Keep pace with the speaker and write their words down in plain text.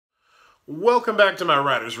Welcome back to my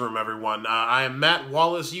writer's room, everyone. I am Matt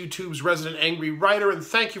Wallace, YouTube's resident angry writer, and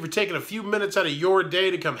thank you for taking a few minutes out of your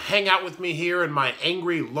day to come hang out with me here in my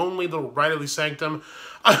angry, lonely little writerly sanctum.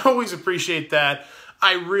 I always appreciate that.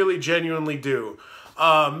 I really genuinely do.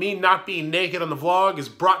 Me not being naked on the vlog is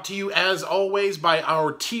brought to you, as always, by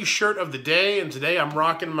our t-shirt of the day, and today I'm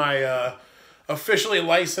rocking my officially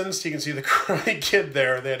licensed, you can see the Karate Kid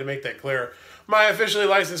there, they had to make that clear, my officially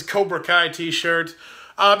licensed Cobra Kai t-shirt.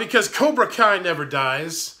 Because Cobra Kai never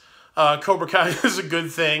dies. Cobra Kai is a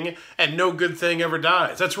good thing, and no good thing ever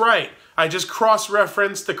dies. That's right. I just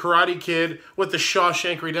cross-referenced the Karate Kid with the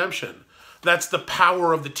Shawshank Redemption. That's the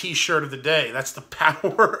power of the t-shirt of the day. That's the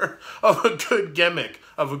power of a good gimmick,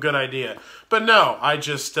 of a good idea. But no, it's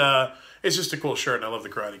just a cool shirt, and I love the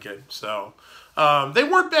Karate Kid. So, they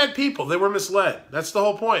weren't bad people. They were misled. That's the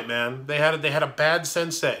whole point, man. They had a bad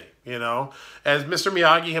sensei, you know? As Mr.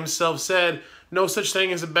 Miyagi himself said, no such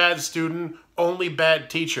thing as a bad student, only bad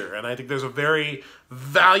teacher. And I think there's a very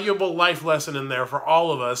valuable life lesson in there for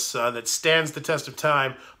all of us that stands the test of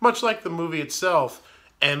time, much like the movie itself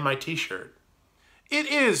and my t-shirt. It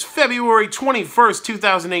is February 21st,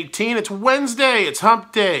 2018. It's Wednesday. It's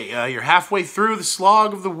hump day. You're halfway through the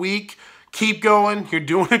slog of the week. Keep going. You're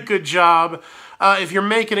doing a good job. If you're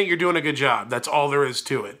making it, you're doing a good job. That's all there is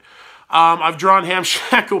to it. I've drawn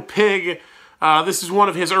Hamshackle Pig. This is one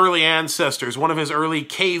of his early ancestors, one of his early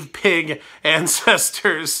cave pig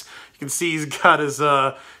ancestors. You can see he's got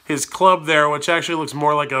his club there, which actually looks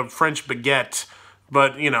more like a French baguette.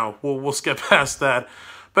 But you know, we'll skip past that.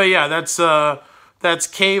 But yeah, that's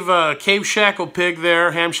cave shackle pig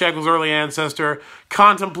there, Hamshackle's early ancestor,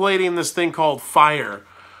 contemplating this thing called fire,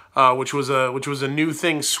 which was a new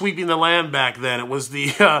thing sweeping the land back then. It was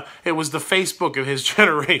the Facebook of his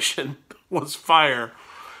generation was fire.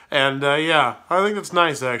 And, yeah, I think that's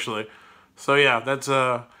nice, actually. So, yeah, that's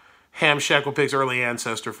Hamshackle Pig's early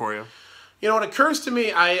ancestor for you. You know, it occurs to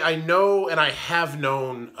me, I know and I have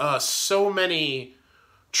known so many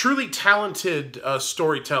truly talented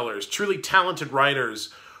storytellers, truly talented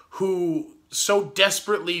writers who so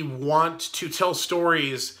desperately want to tell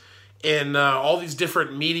stories in all these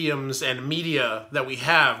different mediums and media that we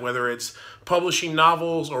have, whether it's publishing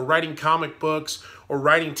novels or writing comic books or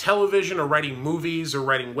writing television or writing movies or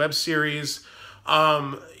writing web series.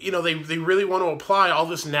 You know, they really want to apply all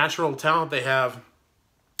this natural talent they have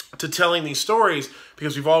to telling these stories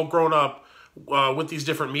because we've all grown up with these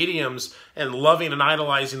different mediums and loving and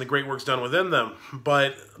idolizing the great works done within them.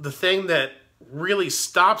 But the thing that really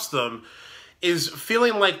stops them is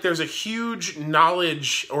feeling like there's a huge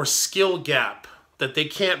knowledge or skill gap that they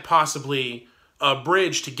can't possibly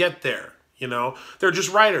bridge to get there. You know, they're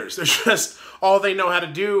just writers. They're just, all they know how to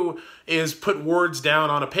do is put words down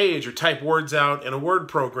on a page or type words out in a word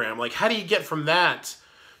program. Like, how do you get from that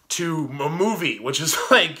to a movie, which is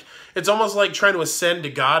like, it's almost like trying to ascend to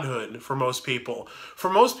godhood for most people. For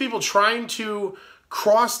most people, trying to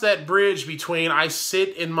cross that bridge between I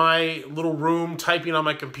sit in my little room typing on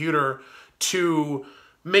my computer to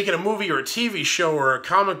making a movie or a TV show or a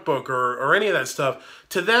comic book or any of that stuff,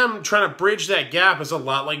 to them, trying to bridge that gap is a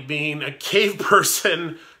lot like being a cave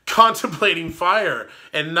person contemplating fire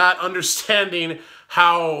and not understanding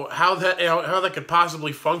how that could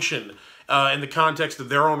possibly function in the context of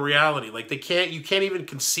their own reality. Like you can't even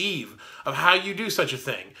conceive of how you do such a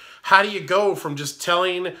thing. How do you go from just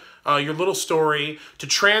telling your little story to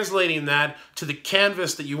translating that to the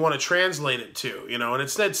canvas that you want to translate it to? You know,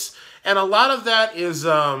 and a lot of that is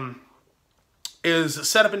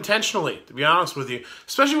set up intentionally, to be honest with you,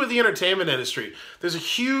 especially with the entertainment industry. There's a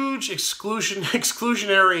huge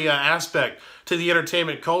exclusionary aspect to the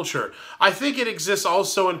entertainment culture. I think it exists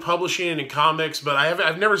also in publishing and in comics, but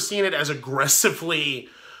I've never seen it as aggressively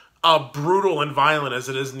brutal and violent as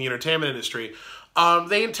it is in the entertainment industry.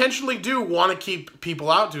 They intentionally do want to keep people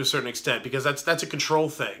out to a certain extent because that's a control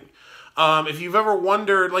thing. If you've ever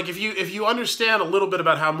wondered, like if you understand a little bit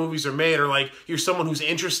about how movies are made, or like you're someone who's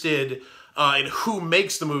interested in who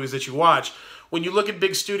makes the movies that you watch, when you look at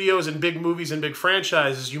big studios and big movies and big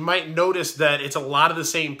franchises, you might notice that it's a lot of the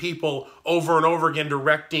same people over and over again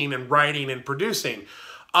directing and writing and producing.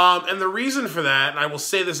 And the reason for that, and I will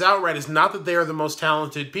say this outright, is not that they are the most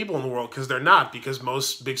talented people in the world, because they're not, because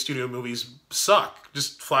most big studio movies suck,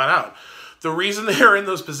 just flat out. The reason they're in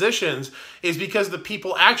those positions is because the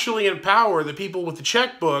people actually in power, the people with the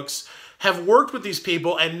checkbooks, have worked with these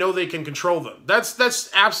people and know they can control them. That's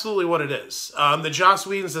absolutely what it is. The Joss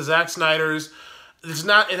Whedons, the Zack Snyders,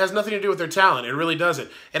 it has nothing to do with their talent. It really doesn't.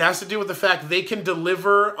 It has to do with the fact they can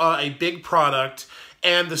deliver a big product,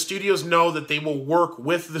 and the studios know that they will work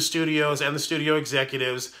with the studios and the studio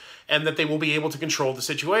executives and that they will be able to control the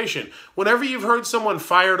situation. Whenever you've heard someone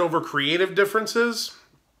fired over creative differences,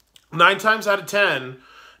 9.9 times out of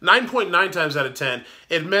 10,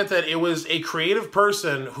 it meant that it was a creative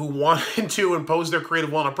person who wanted to impose their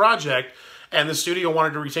creative will on a project, and the studio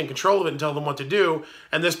wanted to retain control of it and tell them what to do,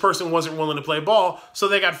 and this person wasn't willing to play ball, so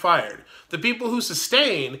they got fired. The people who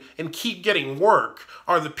sustain and keep getting work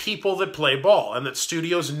are the people that play ball, and that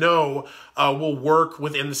studios know will work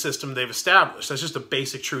within the system they've established. That's just a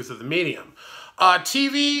basic truth of the medium.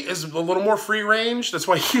 TV is a little more free range. That's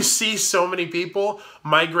why you see so many people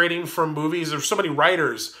migrating from movies. There's so many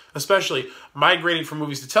writers, especially, migrating from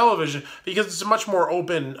movies to television, because it's a much more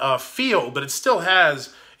open field, but it still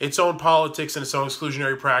has its own politics and its own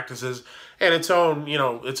exclusionary practices and its own,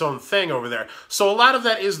 its own thing over there. So a lot of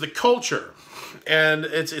that is the culture, and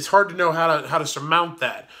it's hard to know how to surmount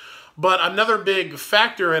that. But another big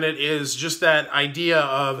factor in it is just that idea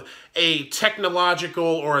of a technological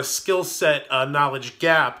or a skill set knowledge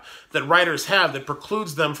gap that writers have that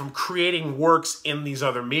precludes them from creating works in these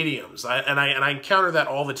other mediums. I encounter that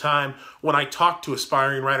all the time when I talk to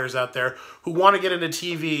aspiring writers out there who want to get into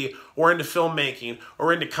TV or into filmmaking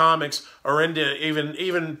or into comics or into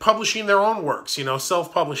even publishing their own works,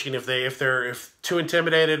 self-publishing if they're too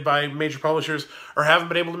intimidated by major publishers or haven't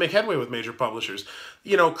been able to make headway with major publishers.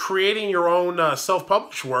 Creating your own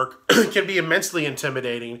self-published work can be immensely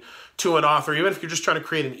intimidating to an author, even if you're just trying to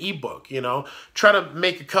create an ebook, try to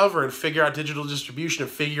make a cover and figure out digital distribution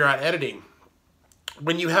and figure out editing.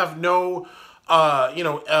 When you have no,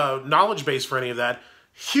 knowledge base for any of that,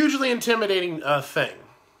 hugely intimidating thing.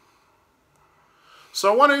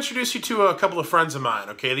 So I want to introduce you to a couple of friends of mine,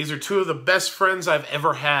 okay? These are two of the best friends I've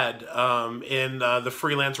ever had in the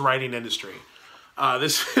freelance writing industry.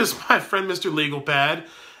 This is my friend, Mr. Legal Pad,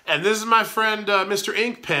 and this is my friend, Mr.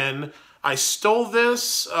 Ink Pen. I stole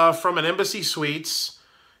this from an Embassy Suites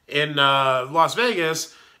in Las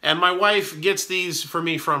Vegas, and my wife gets these for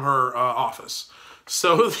me from her office.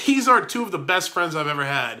 So these are two of the best friends I've ever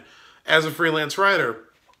had as a freelance writer,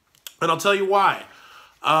 and I'll tell you why.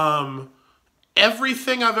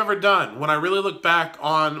 Everything I've ever done, when I really look back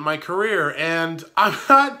on my career, and I'm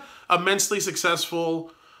not immensely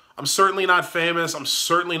successful, I'm certainly not famous, I'm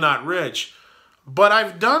certainly not rich, but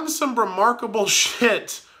I've done some remarkable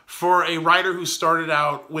shit for a writer who started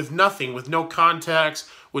out with nothing, with no contacts,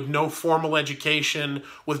 with no formal education,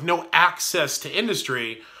 with no access to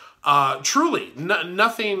industry. Truly,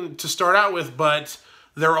 nothing to start out with but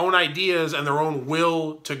their own ideas and their own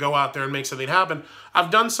will to go out there and make something happen.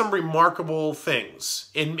 I've done some remarkable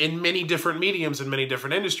things in many different mediums and many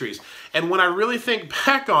different industries. And when I really think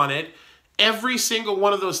back on it, every single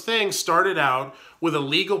one of those things started out with a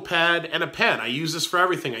legal pad and a pen. I use this for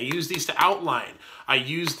everything. I use these to outline. I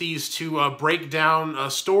use these to break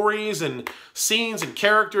down stories and scenes and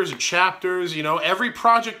characters and chapters. Every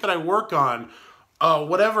project that I work on,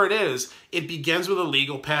 whatever it is, it begins with a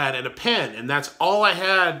legal pad and a pen. And that's all I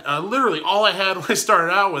had, literally all I had when I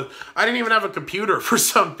started out with. I didn't even have a computer for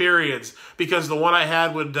some periods because the one I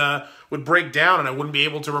had would break down and I wouldn't be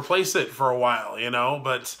able to replace it for a while,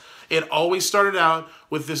 But it always started out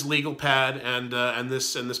with this legal pad and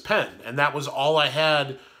this pen. And that was all I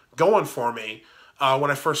had going for me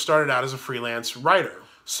when I first started out as a freelance writer.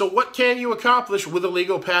 So what can you accomplish with a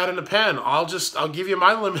legal pad and a pen? I'll give you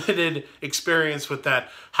my limited experience with that.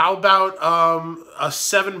 How about a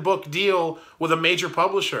 7-book deal with a major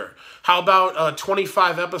publisher? How about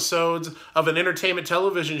 25 episodes of an entertainment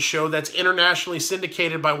television show that's internationally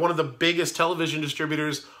syndicated by one of the biggest television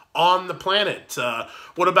distributors on the planet?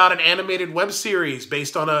 What about an animated web series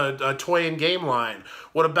based on a toy and game line?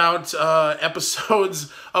 What about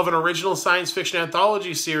episodes of an original science fiction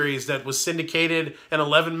anthology series that was syndicated in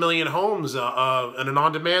 11 million homes in an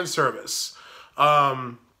on-demand service?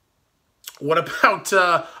 What about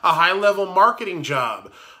a high-level marketing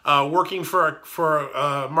job? Working for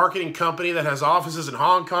a marketing company that has offices in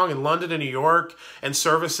Hong Kong and London and New York and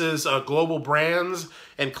services global brands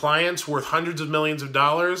and clients worth hundreds of millions of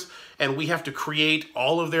dollars, and we have to create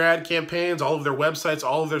all of their ad campaigns, all of their websites,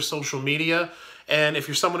 all of their social media. And if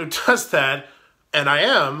you're someone who does that, and I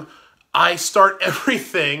am, I start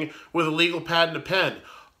everything with a legal pad and a pen.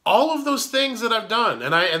 All of those things that I've done,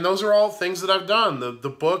 and those are all things that I've done. The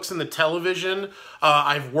books and the television.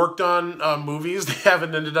 I've worked on movies. They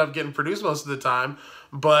haven't ended up getting produced most of the time,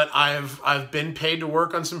 but I've been paid to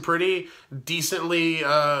work on some pretty decently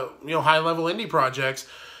high-level indie projects.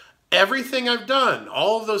 Everything I've done,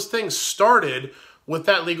 all of those things started with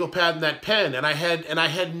that legal pad and that pen, and I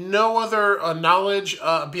had no other knowledge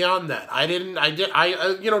beyond that.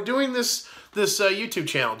 Doing this YouTube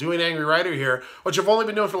channel, doing Angry Writer here, which I've only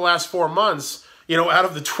been doing for the last 4 months, out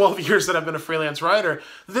of the 12 years that I've been a freelance writer,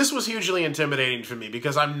 this was hugely intimidating for me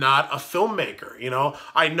because I'm not a filmmaker.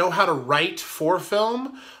 I know how to write for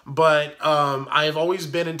film, but I've always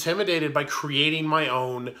been intimidated by creating my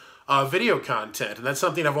own video content. And that's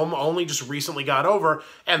something I've only just recently got over.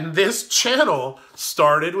 And this channel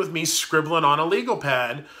started with me scribbling on a legal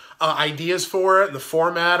pad ideas for it, the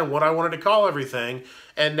format, and what I wanted to call everything.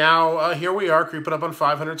 And now here we are, creeping up on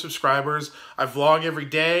 500 subscribers. I vlog every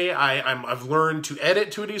day. I've learned to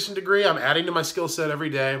edit to a decent degree. I'm adding to my skill set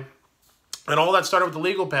every day. And all that started with the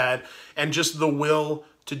legal pad and just the will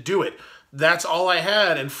to do it. That's all I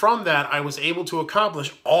had, and from that, I was able to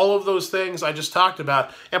accomplish all of those things I just talked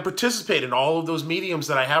about and participate in all of those mediums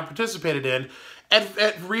that I have participated in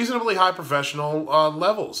at reasonably high professional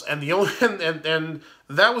levels. And the only and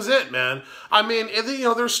that was it, man. I mean,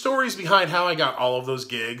 there's stories behind how I got all of those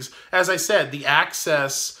gigs. As I said, the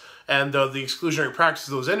access and the exclusionary practices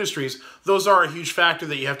of those industries, those are a huge factor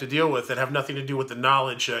that you have to deal with that have nothing to do with the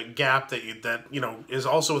knowledge gap that is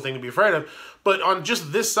also a thing to be afraid of. But on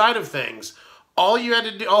just this side of things, all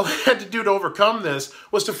I had to do to overcome this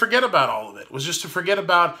was to forget about all of it. Was just to forget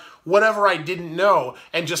about whatever I didn't know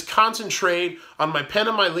and just concentrate on my pen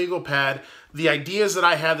and my legal pad, the ideas that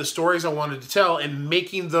I had, the stories I wanted to tell, and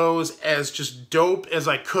making those as just dope as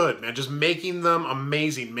I could, man. Just making them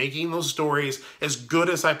amazing, making those stories as good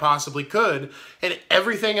as I possibly could, and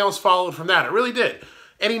everything else followed from that. It really did.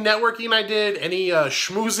 Any networking I did, any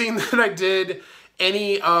schmoozing that I did,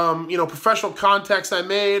 any professional contacts I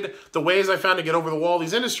made, the ways I found to get over the wall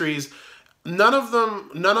these industries, none of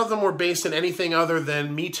them were based in anything other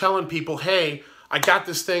than me telling people, hey, I got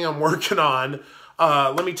this thing I'm working on.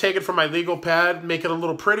 Let me take it from my legal pad, make it a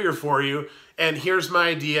little prettier for you, and here's my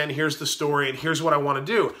idea, and here's the story, and here's what I want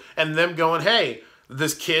to do. And them going, hey,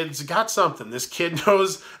 this kid's got something. This kid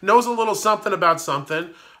knows a little something about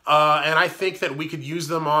something, and I think that we could use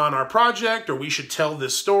them on our project, or we should tell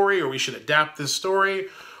this story, or we should adapt this story,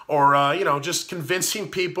 or just convincing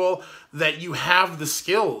people that you have the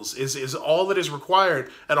skills is all that is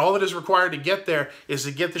required. And all that is required to get there is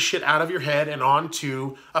to get the shit out of your head and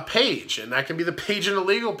onto a page. And that can be the page in a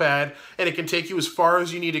legal pad, and it can take you as far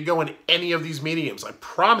as you need to go in any of these mediums. I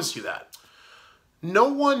promise you that. No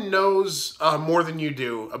one knows more than you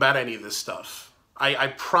do about any of this stuff. I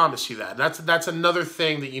promise you that. That's another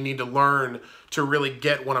thing that you need to learn to really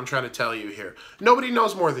get what I'm trying to tell you here. Nobody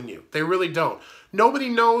knows more than you. They really don't. Nobody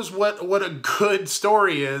knows what a good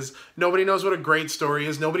story is. Nobody knows what a great story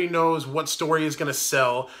is. Nobody knows what story is going to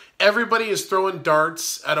sell. Everybody is throwing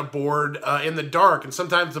darts at a board in the dark, and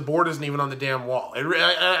sometimes the board isn't even on the damn wall.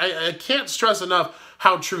 I can't stress enough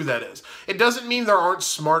how true that is. It doesn't mean there aren't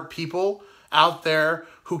smart people out there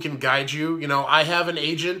who can guide you. I have an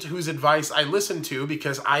agent whose advice I listen to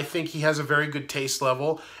because I think he has a very good taste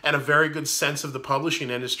level and a very good sense of the publishing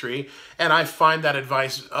industry, and I find that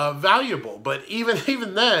advice valuable. But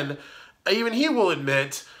even then, even he will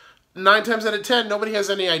admit 9 times out of 10, nobody has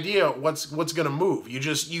any idea what's going to move.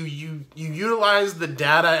 You utilize the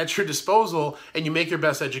data at your disposal and you make your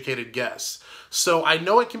best educated guess. So I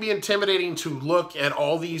know it can be intimidating to look at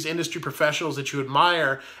all these industry professionals that you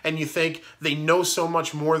admire and you think they know so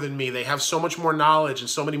much more than me. They have so much more knowledge and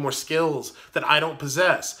so many more skills that I don't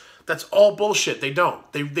possess. That's all bullshit. They don't.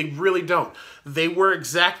 They really don't. They were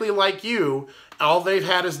exactly like you. All they've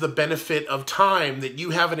had is the benefit of time that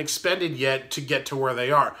you haven't expended yet to get to where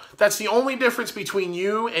they are. That's the only difference between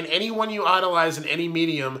you and anyone you idolize in any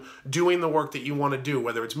medium doing the work that you want to do,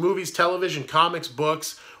 whether it's movies, television, comics,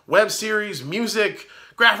 books, web series, music,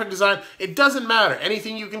 graphic design. It doesn't matter.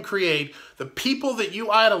 Anything you can create, the people that you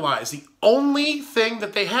idolize, the only thing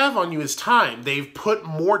that they have on you is time. They've put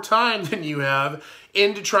more time than you have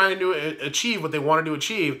into trying to achieve what they wanted to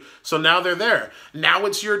achieve. So now they're there. Now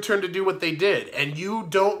it's your turn to do what they did. And you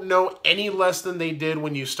don't know any less than they did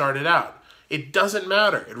when you started out. It doesn't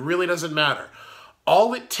matter. It really doesn't matter.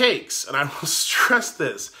 All it takes, and I will stress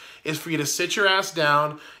this, is for you to sit your ass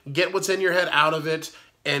down, get what's in your head out of it,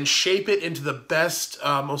 and shape it into the best,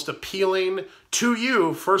 most appealing to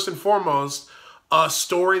you, first and foremost,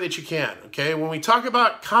 story that you can, okay? When we talk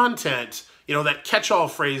about content, that catch-all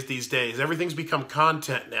phrase these days, everything's become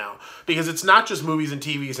content now, because it's not just movies and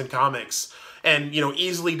TVs and comics and,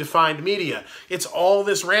 easily defined media. It's all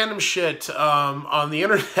this random shit on the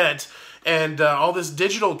internet and all this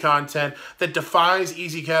digital content that defies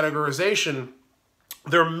easy categorization.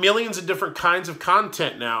 There are millions of different kinds of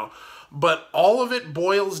content now, but all of it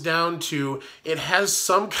boils down to it has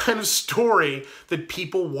some kind of story that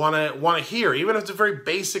people want to hear, even if it's a very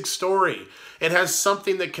basic story. It has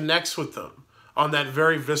something that connects with them. on that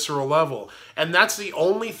very visceral level. And that's the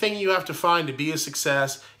only thing you have to find to be a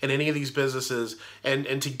success in any of these businesses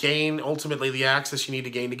and to gain ultimately the access you need to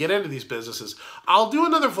gain to get into these businesses. I'll do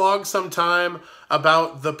another vlog sometime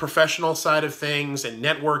about the professional side of things and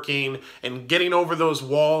networking and getting over those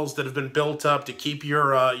walls that have been built up to keep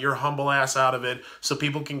your humble ass out of it so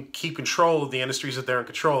people can keep control of the industries that they're in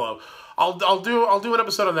control of. I'll do an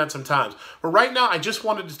episode on that sometimes. But right now, I just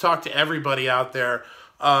wanted to talk to everybody out there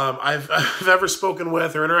I've ever spoken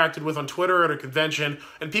with or interacted with on Twitter at a convention,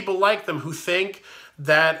 and people like them who think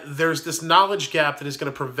that there's this knowledge gap that is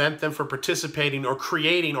going to prevent them from participating or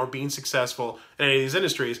creating or being successful in any of these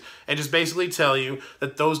industries, and just basically tell you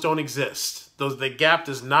that those don't exist. The gap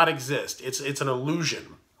does not exist. It's an illusion.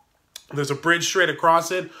 There's a bridge straight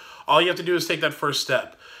across it. All you have to do is take that first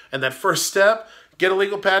step. And that first step, get a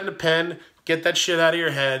legal pad and a pen, get that shit out of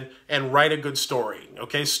your head, and write a good story.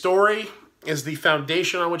 Okay, story is the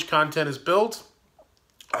foundation on which content is built.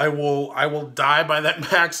 I will die by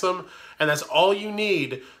that maxim, and that's all you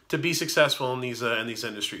need to be successful in these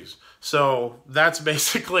industries. So that's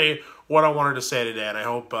basically what I wanted to say today, and I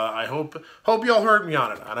hope y'all heard me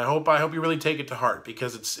on it, and I hope you really take it to heart,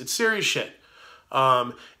 because it's serious shit.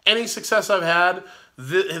 Any success I've had,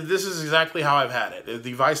 this is exactly how I've had it. The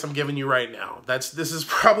advice I'm giving you right now. This is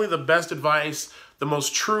probably the best advice, the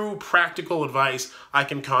most true, practical advice I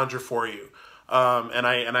can conjure for you. And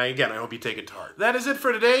again, I hope you take it to heart. That is it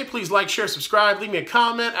for today. Please like, share, subscribe, leave me a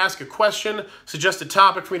comment, ask a question, suggest a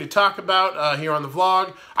topic for me to talk about here on the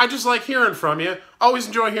vlog. I just like hearing from you. Always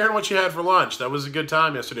enjoy hearing what you had for lunch. That was a good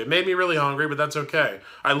time yesterday. It made me really hungry, but that's okay.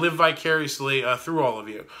 I live vicariously through all of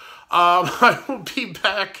you. I will be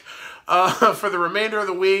back for the remainder of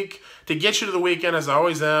the week to get you to the weekend, as I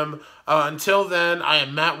always am. Until then, I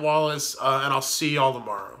am Matt Wallace, and I'll see y'all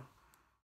tomorrow.